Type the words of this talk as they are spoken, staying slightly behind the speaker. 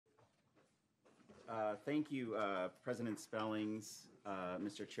Thank you, President Spellings,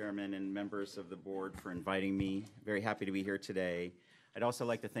 Mr. Chairman, and members of the board for inviting me. Very happy to be here today. I'd also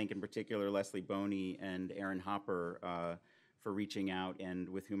like to thank in particular Leslie Boney and Aaron Hopper for reaching out, and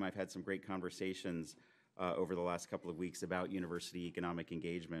with whom I've had some great conversations over the last couple of weeks about university economic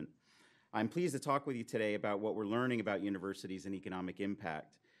engagement. I'm pleased to talk with you today about what we're learning about universities and economic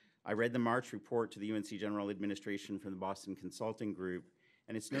impact. I read the March report to the UNC General Administration from the Boston Consulting Group,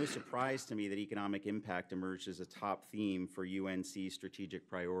 and it's no surprise to me that economic impact emerged as a top theme for UNC strategic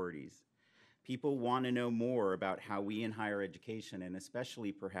priorities. People want to know more about how we in higher education, and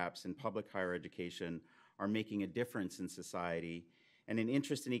especially perhaps in public higher education, are making a difference in society, and an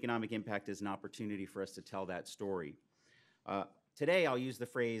interest in economic impact is an opportunity for us to tell that story. Today, I'll use the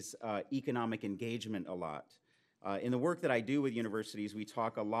phrase economic engagement a lot. In the work that I do with universities, we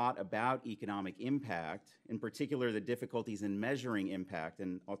talk a lot about economic impact, in particular the difficulties in measuring impact,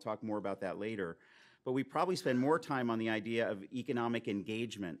 and I'll talk more about that later. But we probably spend more time on the idea of economic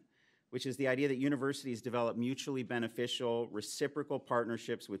engagement, which is the idea that universities develop mutually beneficial, reciprocal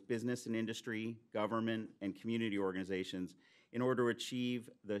partnerships with business and industry, government, and community organizations in order to achieve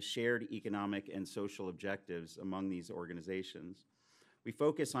the shared economic and social objectives among these organizations. We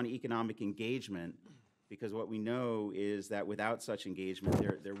focus on economic engagement because what we know is that without such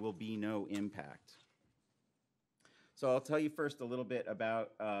engagement, there will be no impact. So I'll tell you first a little bit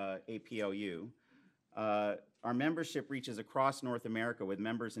about APLU. Our membership reaches across North America with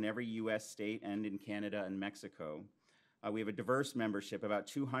members in every US state and in Canada and Mexico. We have a diverse membership. About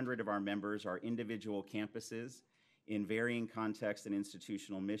 200 of our members are individual campuses in varying contexts and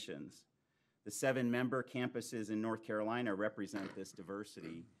institutional missions. The 7 member campuses in North Carolina represent this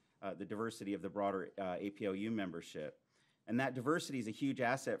diversity. The diversity of the broader APLU membership. And that diversity is a huge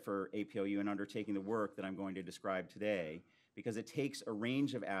asset for APLU in undertaking the work that I'm going to describe today, because it takes a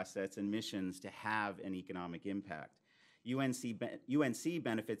range of assets and missions to have an economic impact. UNC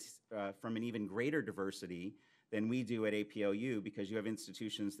benefits from an even greater diversity than we do at APLU, because you have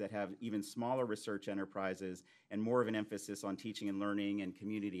institutions that have even smaller research enterprises and more of an emphasis on teaching and learning and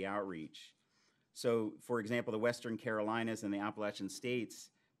community outreach. So, for example, the Western Carolinas and the Appalachian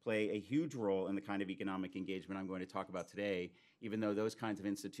states play a huge role in the kind of economic engagement I'm going to talk about today, even though those kinds of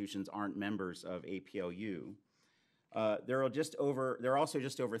institutions aren't members of APLU. There are also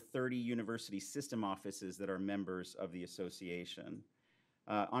just over 30 university system offices that are members of the association.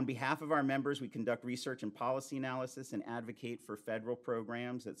 On behalf of our members, we conduct research and policy analysis and advocate for federal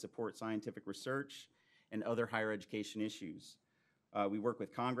programs that support scientific research and other higher education issues. We work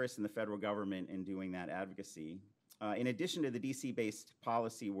with Congress and the federal government in doing that advocacy. In addition to the DC-based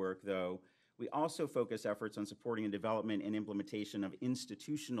policy work, though, we also focus efforts on supporting the development and implementation of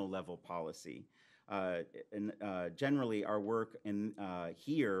institutional level policy. Generally, our work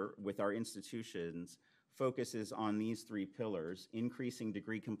here with our institutions focuses on these 3 pillars: increasing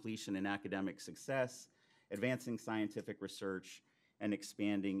degree completion and academic success, advancing scientific research, and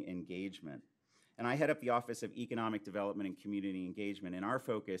expanding engagement. And I head up the Office of Economic Development and Community Engagement, and our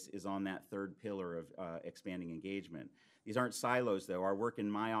focus is on that 3rd pillar of expanding engagement. These aren't silos, though. Our work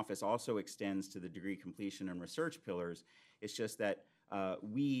in my office also extends to the degree completion and research pillars. It's just that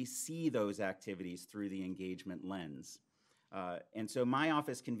we see those activities through the engagement lens. And so my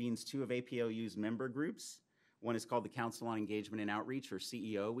office convenes 2 of APLU's member groups. One is called the Council on Engagement and Outreach, or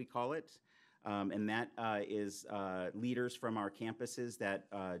CEO, we call it. And that is leaders from our campuses that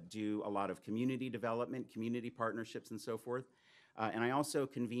do a lot of community development, community partnerships, and so forth. And I also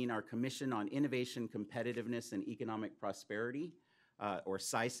convene our Commission on Innovation, Competitiveness, and Economic Prosperity, or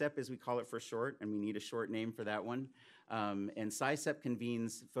CICEP as we call it for short, and we need a short name for that one. And CICEP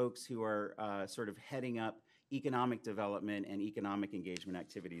convenes folks who are sort of heading up economic development and economic engagement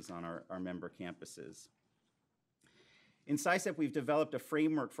activities on our member campuses. In CICEP, we've developed a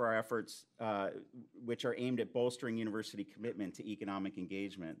framework for our efforts which are aimed at bolstering university commitment to economic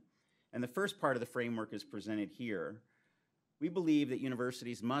engagement. And the first part of the framework is presented here. We believe that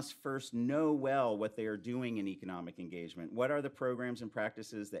universities must first know well what they are doing in economic engagement. What are the programs and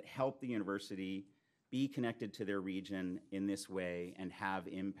practices that help the university be connected to their region in this way and have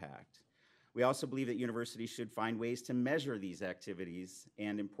impact? We also believe that universities should find ways to measure these activities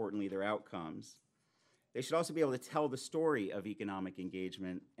and, importantly, their outcomes. They should also be able to tell the story of economic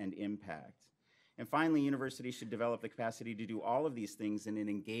engagement and impact. And finally, universities should develop the capacity to do all of these things in an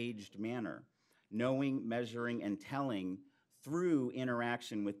engaged manner, knowing, measuring, and telling through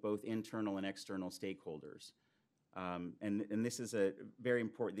interaction with both internal and external stakeholders. And this is a very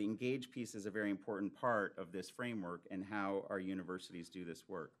important, the engage piece is a very important part of this framework and how our universities do this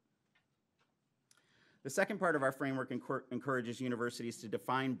work. The second part of our framework encourages universities to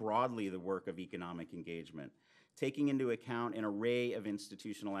define broadly the work of economic engagement, taking into account an array of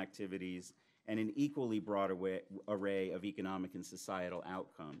institutional activities and an equally broad array of economic and societal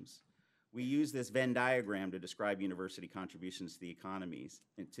outcomes. We use this Venn diagram to describe university contributions to the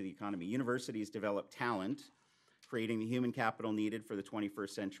economy. Universities develop talent, creating the human capital needed for the 21st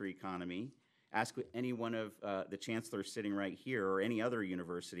century economy. Ask any one of the chancellors sitting right here or any other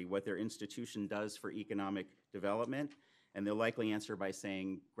university what their institution does for economic development, and they'll likely answer by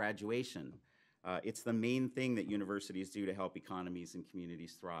saying graduation. It's the main thing that universities do to help economies and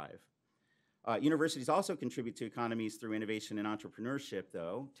communities thrive. Universities also contribute to economies through innovation and entrepreneurship,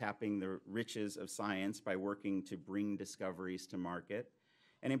 though, tapping the riches of science by working to bring discoveries to market.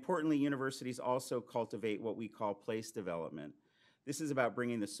 And importantly, universities also cultivate what we call place development. This is about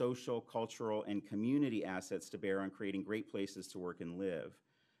bringing the social, cultural, and community assets to bear on creating great places to work and live.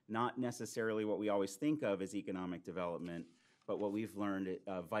 Not necessarily what we always think of as economic development, but what we've learned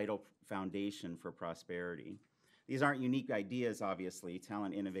a vital foundation for prosperity. These aren't unique ideas, obviously,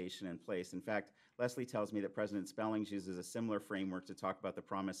 talent, innovation, and place. In fact, Leslie tells me that President Spellings uses a similar framework to talk about the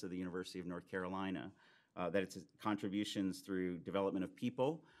promise of the University of North Carolina, that its contributions through development of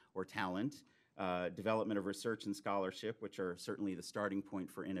people or talent, development of research and scholarship, which are certainly the starting point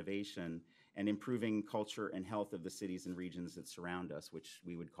for innovation, and improving culture and health of the cities and regions that surround us, which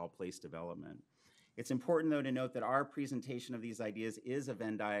we would call place development. It's important, though, to note that our presentation of these ideas is a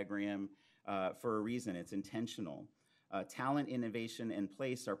Venn diagram for a reason. It's intentional. Talent, innovation, and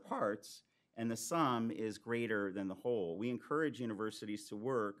place are parts, and the sum is greater than the whole. We encourage universities to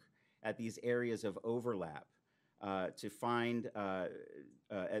work at these areas of overlap, to find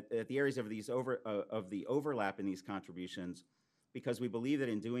at the areas of the overlap in these contributions, because we believe that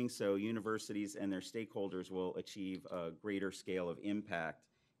in doing so, universities and their stakeholders will achieve a greater scale of impact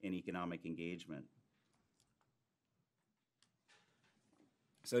in economic engagement.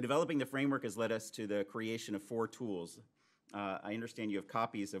 So developing the framework has led us to the creation of 4 tools. I understand you have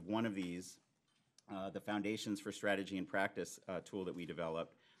copies of one of these, the Foundations for Strategy and Practice tool that we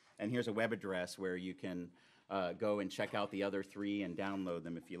developed. And here's a web address where you can go and check out the other 3 and download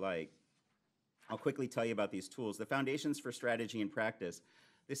them if you like. I'll quickly tell you about these tools. The Foundations for Strategy and Practice.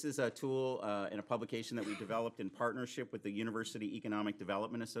 This is a tool in a publication that we developed in partnership with the University Economic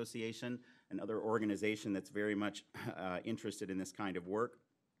Development Association, another organization that's very much interested in this kind of work.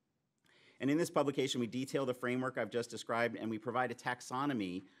 And in this publication, we detail the framework I've just described, and we provide a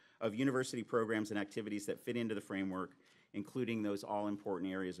taxonomy of university programs and activities that fit into the framework, including those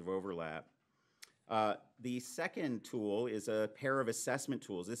all-important areas of overlap. The second tool is a pair of assessment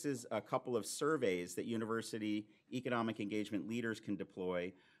tools. This is a couple of surveys that university economic engagement leaders can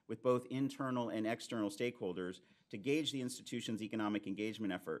deploy with both internal and external stakeholders to gauge the institution's economic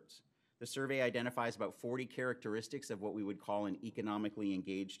engagement efforts. The survey identifies about 40 characteristics of what we would call an economically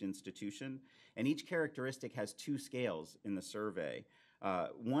engaged institution, and each characteristic has 2 scales in the survey.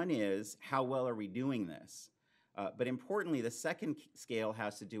 One is, how well are we doing this? But importantly, the second scale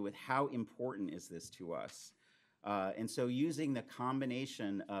has to do with how important is this to us? And so using the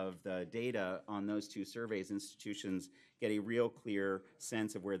combination of the data on those 2 surveys, institutions get a real clear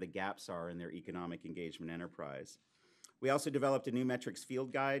sense of where the gaps are in their economic engagement enterprise. We also developed a new metrics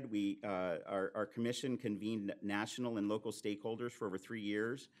field guide. Our commission convened national and local stakeholders for over 3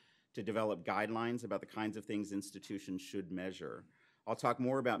 years to develop guidelines about the kinds of things institutions should measure. I'll talk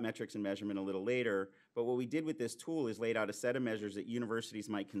more about metrics and measurement a little later, but what we did with this tool is laid out a set of measures that universities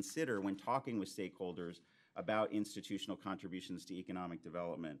might consider when talking with stakeholders about institutional contributions to economic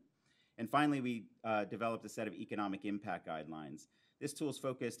development. And finally, we developed a set of economic impact guidelines. This tool is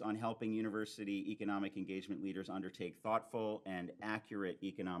focused on helping university economic engagement leaders undertake thoughtful and accurate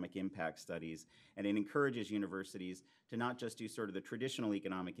economic impact studies, and it encourages universities to not just do sort of the traditional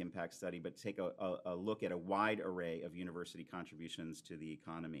economic impact study, but take a look at a wide array of university contributions to the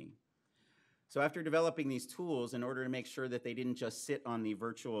economy. So after developing these tools, in order to make sure that they didn't just sit on the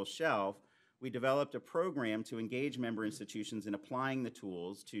virtual shelf, we developed a program to engage member institutions in applying the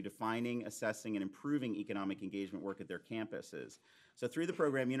tools to defining, assessing, and improving economic engagement work at their campuses. So through the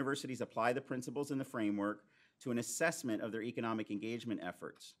program, universities apply the principles in the framework to an assessment of their economic engagement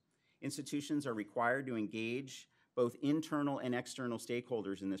efforts. Institutions are required to engage both internal and external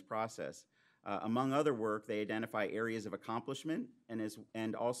stakeholders in this process. Among other work, they identify areas of accomplishment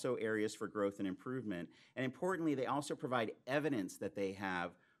and also areas for growth and improvement. And importantly, they also provide evidence that they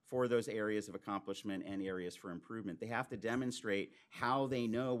have for those areas of accomplishment and areas for improvement. They have to demonstrate how they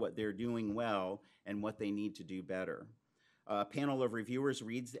know what they're doing well and what they need to do better. A panel of reviewers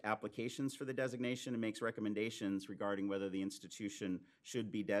reads the applications for the designation and makes recommendations regarding whether the institution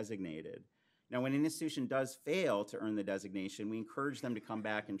should be designated. Now, when an institution does fail to earn the designation, we encourage them to come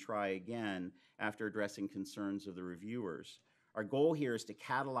back and try again after addressing concerns of the reviewers. Our goal here is to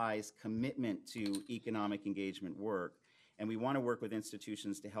catalyze commitment to economic engagement work, and we want to work with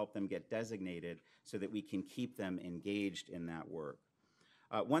institutions to help them get designated so that we can keep them engaged in that work.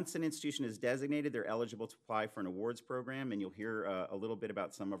 Once an institution is designated, they're eligible to apply for an awards program, and you'll hear a little bit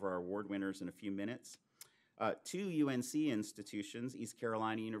about some of our award winners in a few minutes. Two UNC institutions, East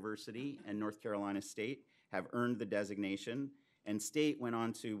Carolina University and North Carolina State, have earned the designation, and State went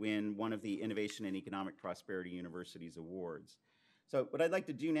on to win one of the Innovation and Economic Prosperity Universities awards. So what I'd like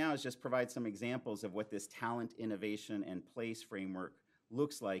to do now is just provide some examples of what this talent, innovation, and place framework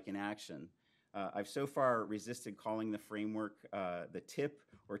looks like in action. I've so far resisted calling the framework the TIP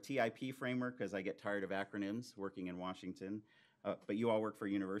or TIP framework because I get tired of acronyms working in Washington, but you all work for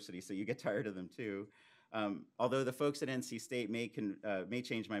a university, so you get tired of them too. Although the folks at NC State may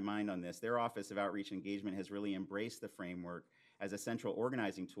change my mind on this, their Office of Outreach and Engagement has really embraced the framework as a central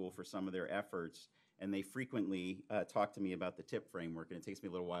organizing tool for some of their efforts, and they frequently talk to me about the TIP framework, and it takes me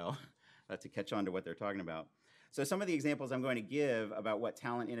a little while to catch on to what they're talking about. So some of the examples I'm going to give about what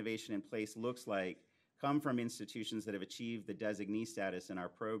talent, innovation, and place looks like come from institutions that have achieved the designee status in our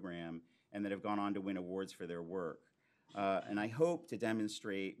program and that have gone on to win awards for their work. And I hope to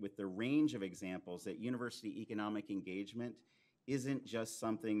demonstrate with the range of examples that university economic engagement isn't just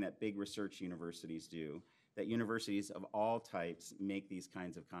something that big research universities do, that universities of all types make these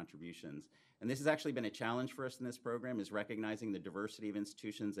kinds of contributions. And this has actually been a challenge for us in this program, is recognizing the diversity of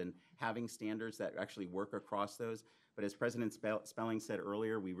institutions and having standards that actually work across those. But as President Spelling said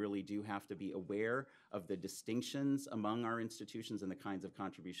earlier, we really do have to be aware of the distinctions among our institutions and the kinds of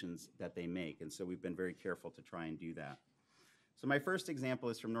contributions that they make. And so we've been very careful to try and do that. So my first example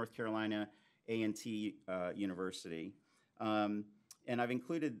is from North Carolina A&T University. And I've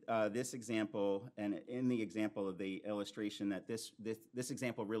included this example, and in the example of the illustration, that this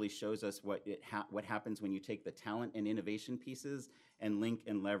example really shows us what happens when you take the talent and innovation pieces and link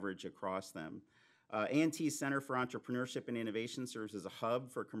and leverage across them. A&T's Center for Entrepreneurship and Innovation serves as a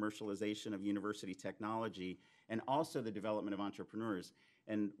hub for commercialization of university technology and also the development of entrepreneurs.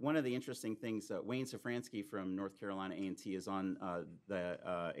 And one of the interesting things, Wayne Safransky from North Carolina A&T is on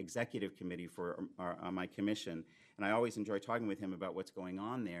the executive committee for my commission, and I always enjoy talking with him about what's going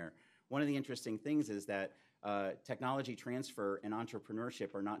on there. One of the interesting things is that technology transfer and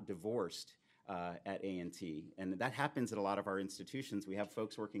entrepreneurship are not divorced at A&T, and that happens at a lot of our institutions. We have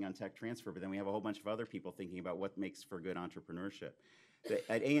folks working on tech transfer, but then we have a whole bunch of other people thinking about what makes for good entrepreneurship.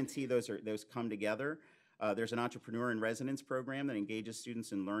 At A&T, those come together. There's an Entrepreneur in Residence program that engages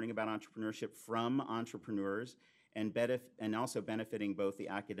students in learning about entrepreneurship from entrepreneurs and also benefiting both the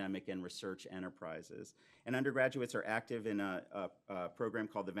academic and research enterprises. And undergraduates are active in a program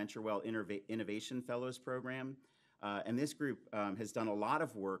called the VentureWell Innovation Fellows Program. And this group has done a lot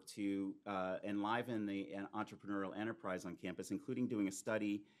of work to enliven the entrepreneurial enterprise on campus, including doing a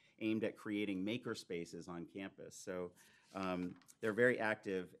study aimed at creating maker spaces on campus. So they're very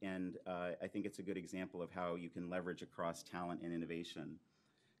active, and I think it's a good example of how you can leverage across talent and innovation.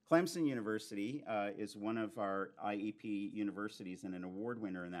 Clemson University is one of our IEP universities and an award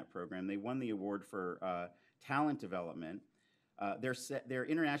winner in that program. They won the award for talent development. Their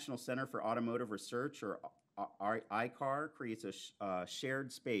International Center for Automotive Research, or ICAR, creates a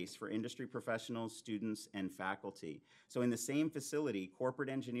shared space for industry professionals, students, and faculty. So in the same facility, corporate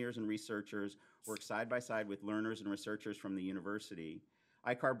engineers and researchers work side by side with learners and researchers from the university.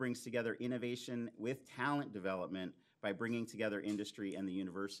 ICAR brings together innovation with talent development by bringing together industry and the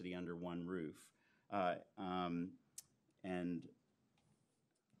university under one roof. And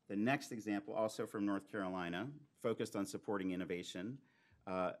the next example, also from North Carolina, focused on supporting innovation,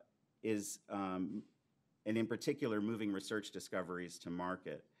 is and in particular, moving research discoveries to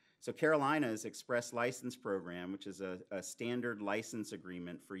market. So Carolina's Express License Program, which is a standard license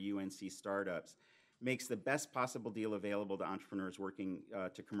agreement for UNC startups, makes the best possible deal available to entrepreneurs working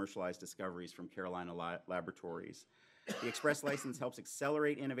to commercialize discoveries from Carolina laboratories. The Express License helps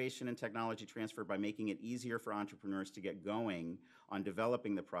accelerate innovation and technology transfer by making it easier for entrepreneurs to get going on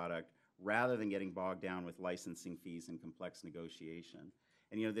developing the product rather than getting bogged down with licensing fees and complex negotiation.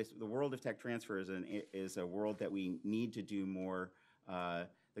 And you know, the world of tech transfer is a world that we need to do more.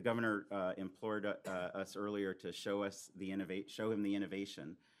 The governor implored us earlier to show him the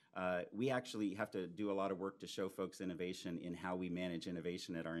innovation. We actually have to do a lot of work to show folks innovation in how we manage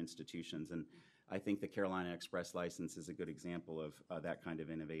innovation at our institutions. And I think the Carolina Express License is a good example of that kind of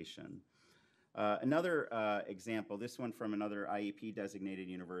innovation. Another example, this one from another IEP designated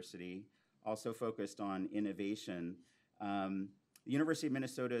university, also focused on innovation. The University of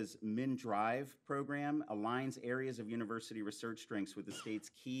Minnesota's MinDrive program aligns areas of university research strengths with the state's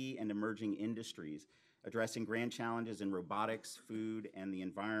key and emerging industries, addressing grand challenges in robotics, food, and the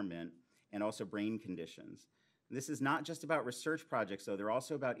environment, and also brain conditions. And this is not just about research projects, though. They're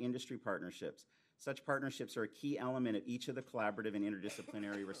also about industry partnerships. Such partnerships are a key element of each of the collaborative and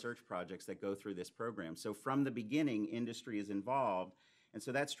interdisciplinary research projects that go through this program. So from the beginning, industry is involved, and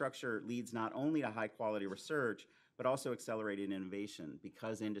so that structure leads not only to high-quality research, but also accelerated innovation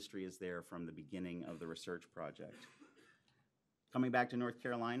because industry is there from the beginning of the research project. Coming back to North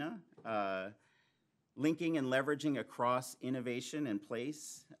Carolina, linking and leveraging across innovation and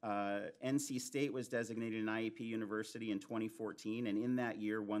place. NC State was designated an IEP university in 2014, and in that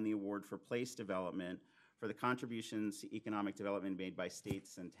year won the award for place development for the contributions to economic development made by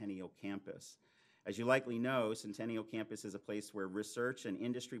State's Centennial Campus. As you likely know, Centennial Campus is a place where research and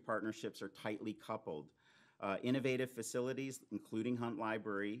industry partnerships are tightly coupled. Innovative facilities, including Hunt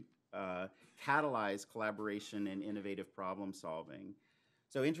Library, catalyze collaboration and innovative problem solving.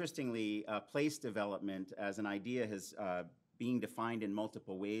 So interestingly, place development as an idea has being defined in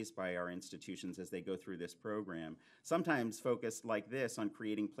multiple ways by our institutions as they go through this program, sometimes focused like this on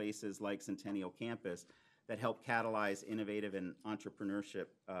creating places like Centennial Campus that help catalyze innovation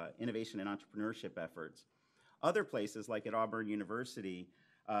and entrepreneurship efforts. Other places, like at Auburn University,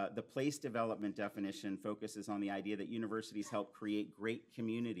 the place development definition focuses on the idea that universities help create great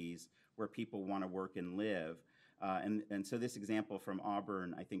communities where people want to work and live. And so this example from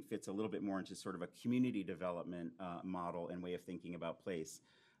Auburn, I think, fits a little bit more into sort of a community development model and way of thinking about place.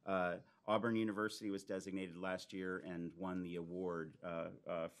 Auburn University was designated last year and won the award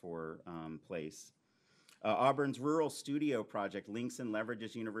for place. Auburn's Rural Studio project links and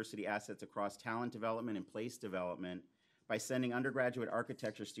leverages university assets across talent development and place development by sending undergraduate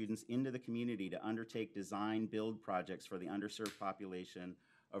architecture students into the community to undertake design build projects for the underserved population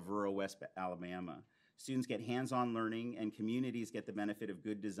of rural West Alabama. Students get hands-on learning, and communities get the benefit of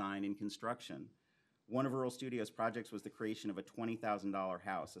good design and construction. One of Rural Studio's projects was the creation of a $20,000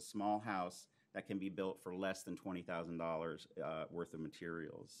 house, a small house that can be built for less than $20,000 worth of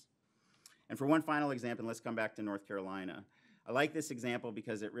materials. And for one final example, let's come back to North Carolina. I like this example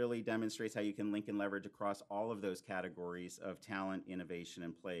because it really demonstrates how you can link and leverage across all of those categories of talent, innovation,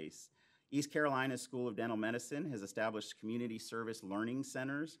 and place. East Carolina's School of Dental Medicine has established community service learning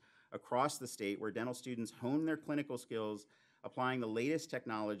centers across the state where dental students hone their clinical skills, applying the latest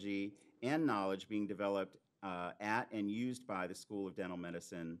technology and knowledge being developed at and used by the School of Dental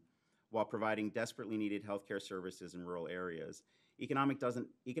Medicine while providing desperately needed healthcare services in rural areas. Economic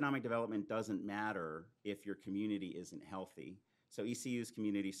development doesn't matter if your community isn't healthy. So ECU's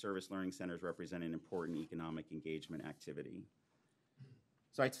community service learning centers represent an important economic engagement activity.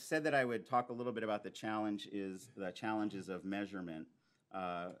 So I said that I would talk a little bit about the challenges of measurement.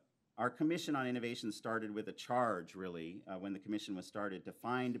 Our Commission on Innovation started with a charge, really, when the commission was started, to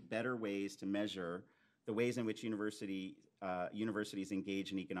find better ways to measure the ways in which universities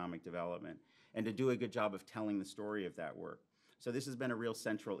engage in economic development and to do a good job of telling the story of that work. So this has been a real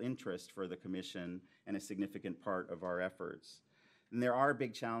central interest for the commission and a significant part of our efforts. And there are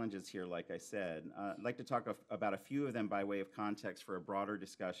big challenges here, like I said. I'd like to talk about a few of them by way of context for a broader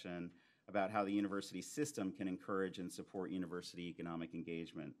discussion about how the university system can encourage and support university economic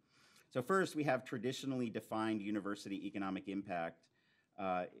engagement. So first, we have traditionally defined university economic impact.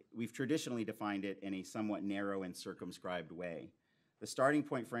 We've traditionally defined it in a somewhat narrow and circumscribed way. The starting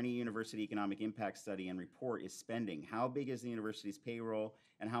point for any university economic impact study and report is spending. How big is the university's payroll,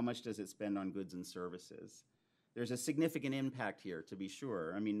 and how much does it spend on goods and services? There's a significant impact here, to be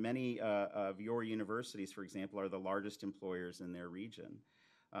sure. I mean, many of your universities, for example, are the largest employers in their region.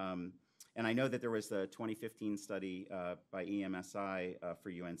 And I know that there was the 2015 study by EMSI for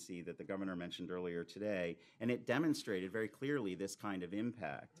UNC that the governor mentioned earlier today, and it demonstrated very clearly this kind of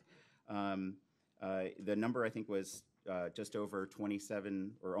impact. The number, I think, was just over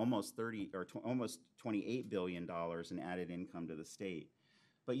 27 or almost 30 or almost $28 billion in added income to the state.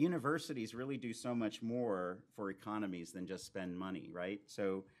 But universities really do so much more for economies than just spend money, right?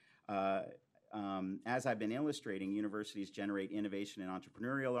 So as I've been illustrating, universities generate innovation and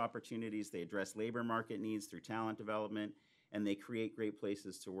entrepreneurial opportunities. They address labor market needs through talent development, and they create great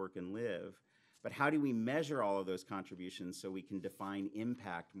places to work and live. But how do we measure all of those contributions so we can define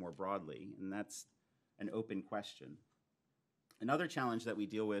impact more broadly? And that's an open question. Another challenge that we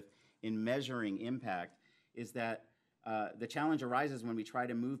deal with in measuring impact is that the challenge arises when we try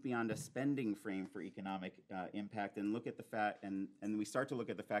to move beyond a spending frame for economic impact and look at the fact, and we start to look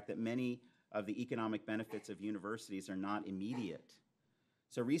at the fact that many of the economic benefits of universities are not immediate.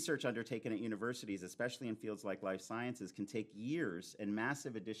 So research undertaken at universities, especially in fields like life sciences, can take years and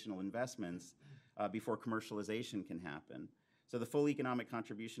massive additional investments before commercialization can happen. So the full economic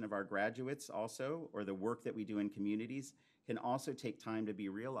contribution of our graduates also, or the work that we do in communities, can also take time to be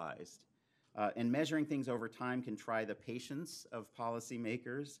realized. And measuring things over time can try the patience of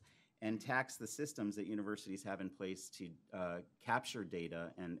policymakers and tax the systems that universities have in place to capture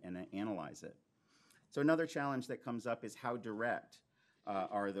data and analyze it. So another challenge that comes up is how direct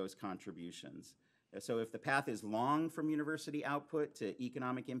are those contributions. So if the path is long from university output to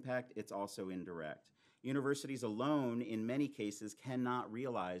economic impact, it's also indirect. Universities alone, in many cases, cannot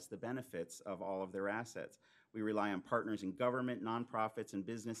realize the benefits of all of their assets. We rely on partners in government, nonprofits, and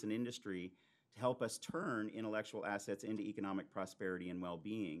business and industry to help us turn intellectual assets into economic prosperity and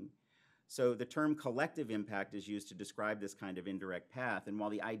well-being. So the term collective impact is used to describe this kind of indirect path. And while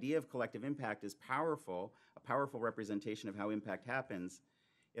the idea of collective impact is powerful, a powerful representation of how impact happens,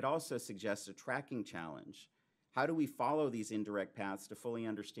 it also suggests a tracking challenge. How do we follow these indirect paths to fully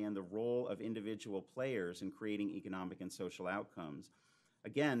understand the role of individual players in creating economic and social outcomes?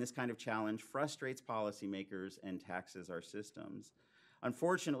 Again, this kind of challenge frustrates policymakers and taxes our systems.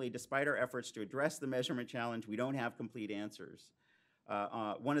 Unfortunately, despite our efforts to address the measurement challenge, we don't have complete answers.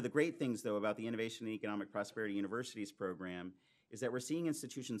 One of the great things, though, about the Innovation and Economic Prosperity Universities program is that we're seeing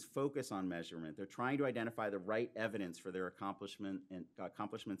institutions focus on measurement. They're trying to identify the right evidence for their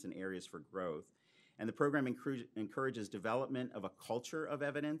accomplishments and areas for growth. And the program encourages development of a culture of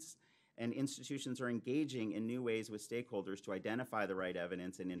evidence, and institutions are engaging in new ways with stakeholders to identify the right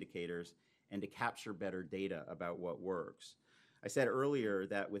evidence and indicators and to capture better data about what works. I said earlier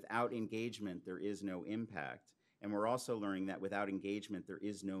that without engagement, there is no impact. And we're also learning that without engagement, there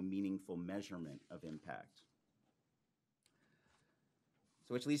is no meaningful measurement of impact.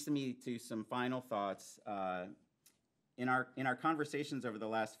 So which leads me to some final thoughts. In our conversations over the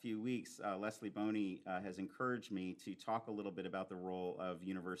last few weeks, Leslie Boney has encouraged me to talk a little bit about the role of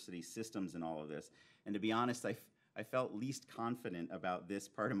university systems in all of this. And to be honest, I felt least confident about this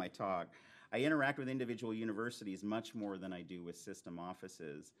part of my talk. I interact with individual universities much more than I do with system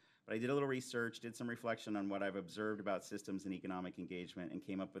offices. But I did a little research, did some reflection on what I've observed about systems and economic engagement, and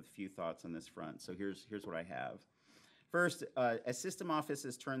came up with a few thoughts on this front. So here's what I have. First, as system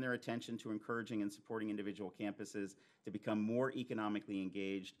offices turn their attention to encouraging and supporting individual campuses to become more economically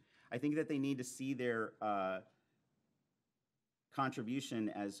engaged, I think that they need to see their contribution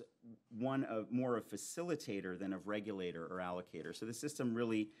as one of more of facilitator than of regulator or allocator. So the system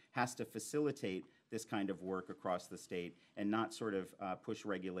really has to facilitate this kind of work across the state and not sort of push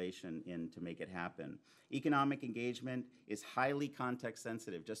regulation in to make it happen. Economic engagement is highly context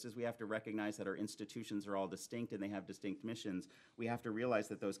sensitive. Just as we have to recognize that our institutions are all distinct and they have distinct missions, we have to realize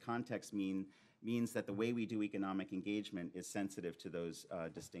that those contexts means that the way we do economic engagement is sensitive to those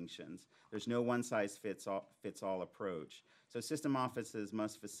distinctions. There's no one-size-fits-all approach. So system offices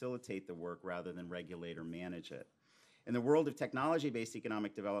must facilitate the work rather than regulate or manage it. In the world of technology-based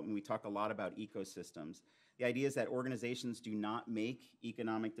economic development, we talk a lot about ecosystems. The idea is that organizations do not make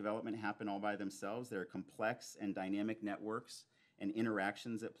economic development happen all by themselves. There are complex and dynamic networks and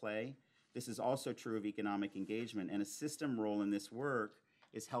interactions at play. This is also true of economic engagement, and a system role in this work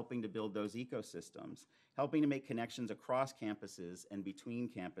is helping to build those ecosystems, helping to make connections across campuses and between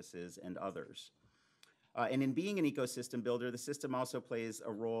campuses and others. And in being an ecosystem builder, the system also plays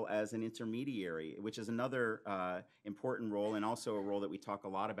a role as an intermediary, which is another important role and also a role that we talk a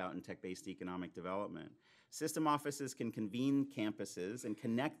lot about in tech-based economic development. System offices can convene campuses and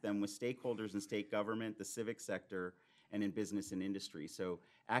connect them with stakeholders in state government, the civic sector, and in business and industry. So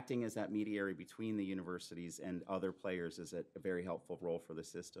acting as that mediator between the universities and other players is a very helpful role for the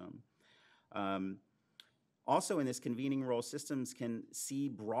system. Also in this convening role, systems can see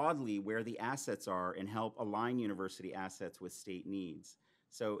broadly where the assets are and help align university assets with state needs.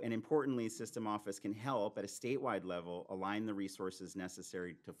 So, and importantly, system office can help at a statewide level align the resources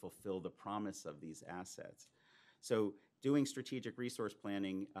necessary to fulfill the promise of these assets. So doing strategic resource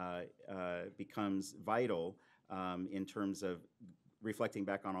planning becomes vital in terms of reflecting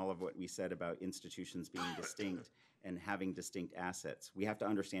back on all of what we said about institutions being distinct and having distinct assets. We have to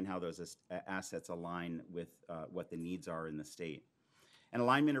understand how those assets align with what the needs are in the state. And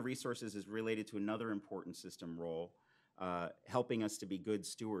alignment of resources is related to another important system role, helping us to be good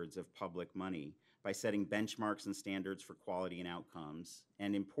stewards of public money by setting benchmarks and standards for quality and outcomes,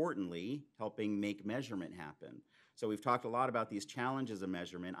 and importantly, helping make measurement happen. So we've talked a lot about these challenges of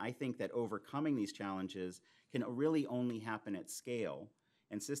measurement. I think that overcoming these challenges can really only happen at scale,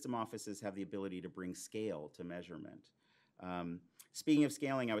 and system offices have the ability to bring scale to measurement. Speaking of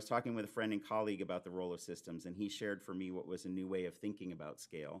scaling, I was talking with a friend and colleague about the role of systems, and he shared for me what was a new way of thinking about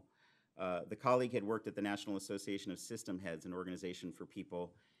scale. The colleague had worked at the National Association of System Heads, an organization for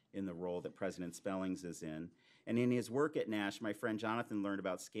people in the role that President Spellings is in. And in his work at NASH, my friend Jonathan learned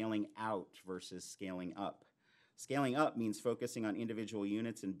about scaling out versus scaling up. Scaling up means focusing on individual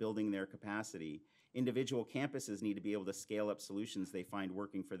units and building their capacity. Individual campuses need to be able to scale up solutions they find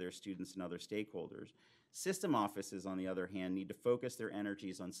working for their students and other stakeholders. System offices, on the other hand, need to focus their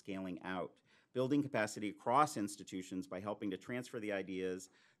energies on scaling out, building capacity across institutions by helping to transfer the ideas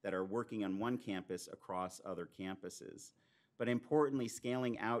that are working on one campus across other campuses. But importantly,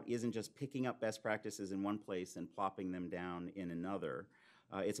 scaling out isn't just picking up best practices in one place and plopping them down in another.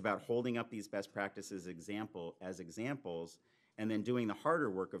 It's about holding up these best practices as examples and then doing the harder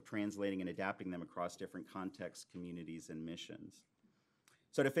work of translating and adapting them across different contexts, communities, and missions.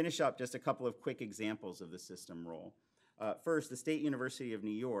 So to finish up, just a couple of quick examples of the system role. First, the State University of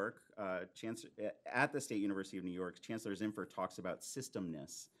New York, at the State University of New York, Chancellor Zimpher talks about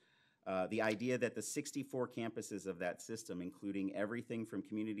systemness. The idea that the 64 campuses of that system, including everything from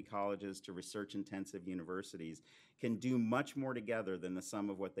community colleges to research-intensive universities, can do much more together than the sum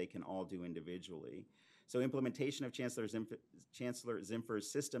of what they can all do individually. So implementation of Chancellor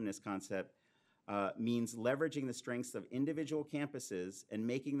Zimpher's systemness concept means leveraging the strengths of individual campuses and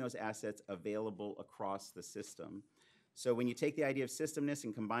making those assets available across the system. So when you take the idea of systemness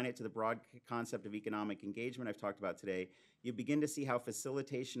and combine it to the broad concept of economic engagement I've talked about today, you begin to see how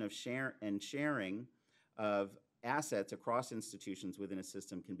facilitation of sharing of assets across institutions within a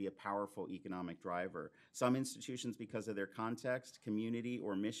system can be a powerful economic driver. Some institutions, because of their context, community,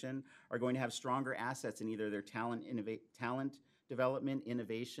 or mission, are going to have stronger assets in either their talent development,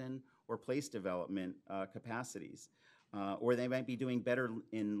 innovation, or place development capacities. Or they might be doing better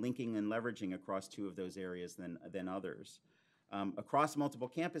in linking and leveraging across two of those areas than others. Across multiple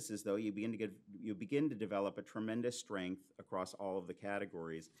campuses, though, you begin to develop a tremendous strength across all of the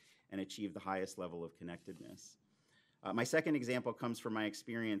categories and achieve the highest level of connectedness. My second example comes from my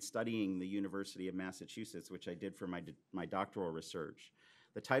experience studying the University of Massachusetts, which I did for my doctoral research.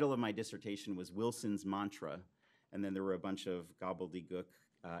 The title of my dissertation was Wilson's Mantra, and then there were a bunch of gobbledygook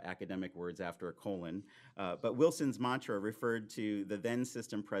academic words after a colon. But Wilson's mantra referred to the then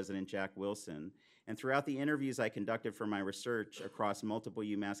system president, Jack Wilson. And throughout the interviews I conducted for my research across multiple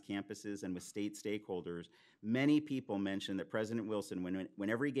UMass campuses and with state stakeholders, many people mentioned that President Wilson,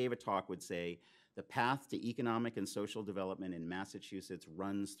 whenever he gave a talk, would say, "The path to economic and social development in Massachusetts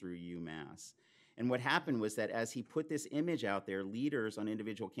runs through UMass." And what happened was that as he put this image out there, leaders on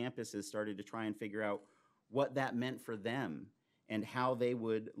individual campuses started to try and figure out what that meant for them and how they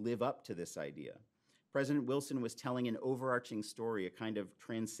would live up to this idea. President Wilson was telling an overarching story, a kind of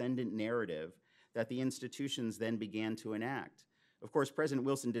transcendent narrative that the institutions then began to enact. Of course, President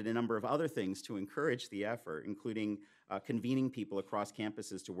Wilson did a number of other things to encourage the effort, including convening people across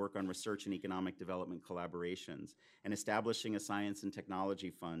campuses to work on research and economic development collaborations, and establishing a science and technology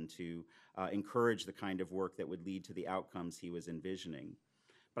fund to encourage the kind of work that would lead to the outcomes he was envisioning.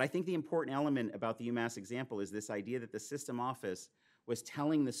 But I think the important element about the UMass example is this idea that the system office was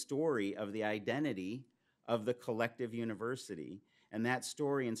telling the story of the identity of the collective university, and that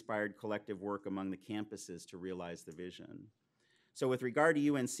story inspired collective work among the campuses to realize the vision. So with regard to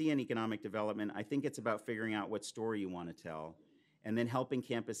UNC and economic development, I think it's about figuring out what story you want to tell, and then helping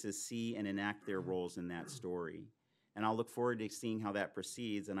campuses see and enact their roles in that story. And I'll look forward to seeing how that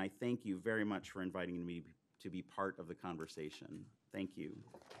proceeds, and I thank you very much for inviting me to be part of the conversation. Thank you.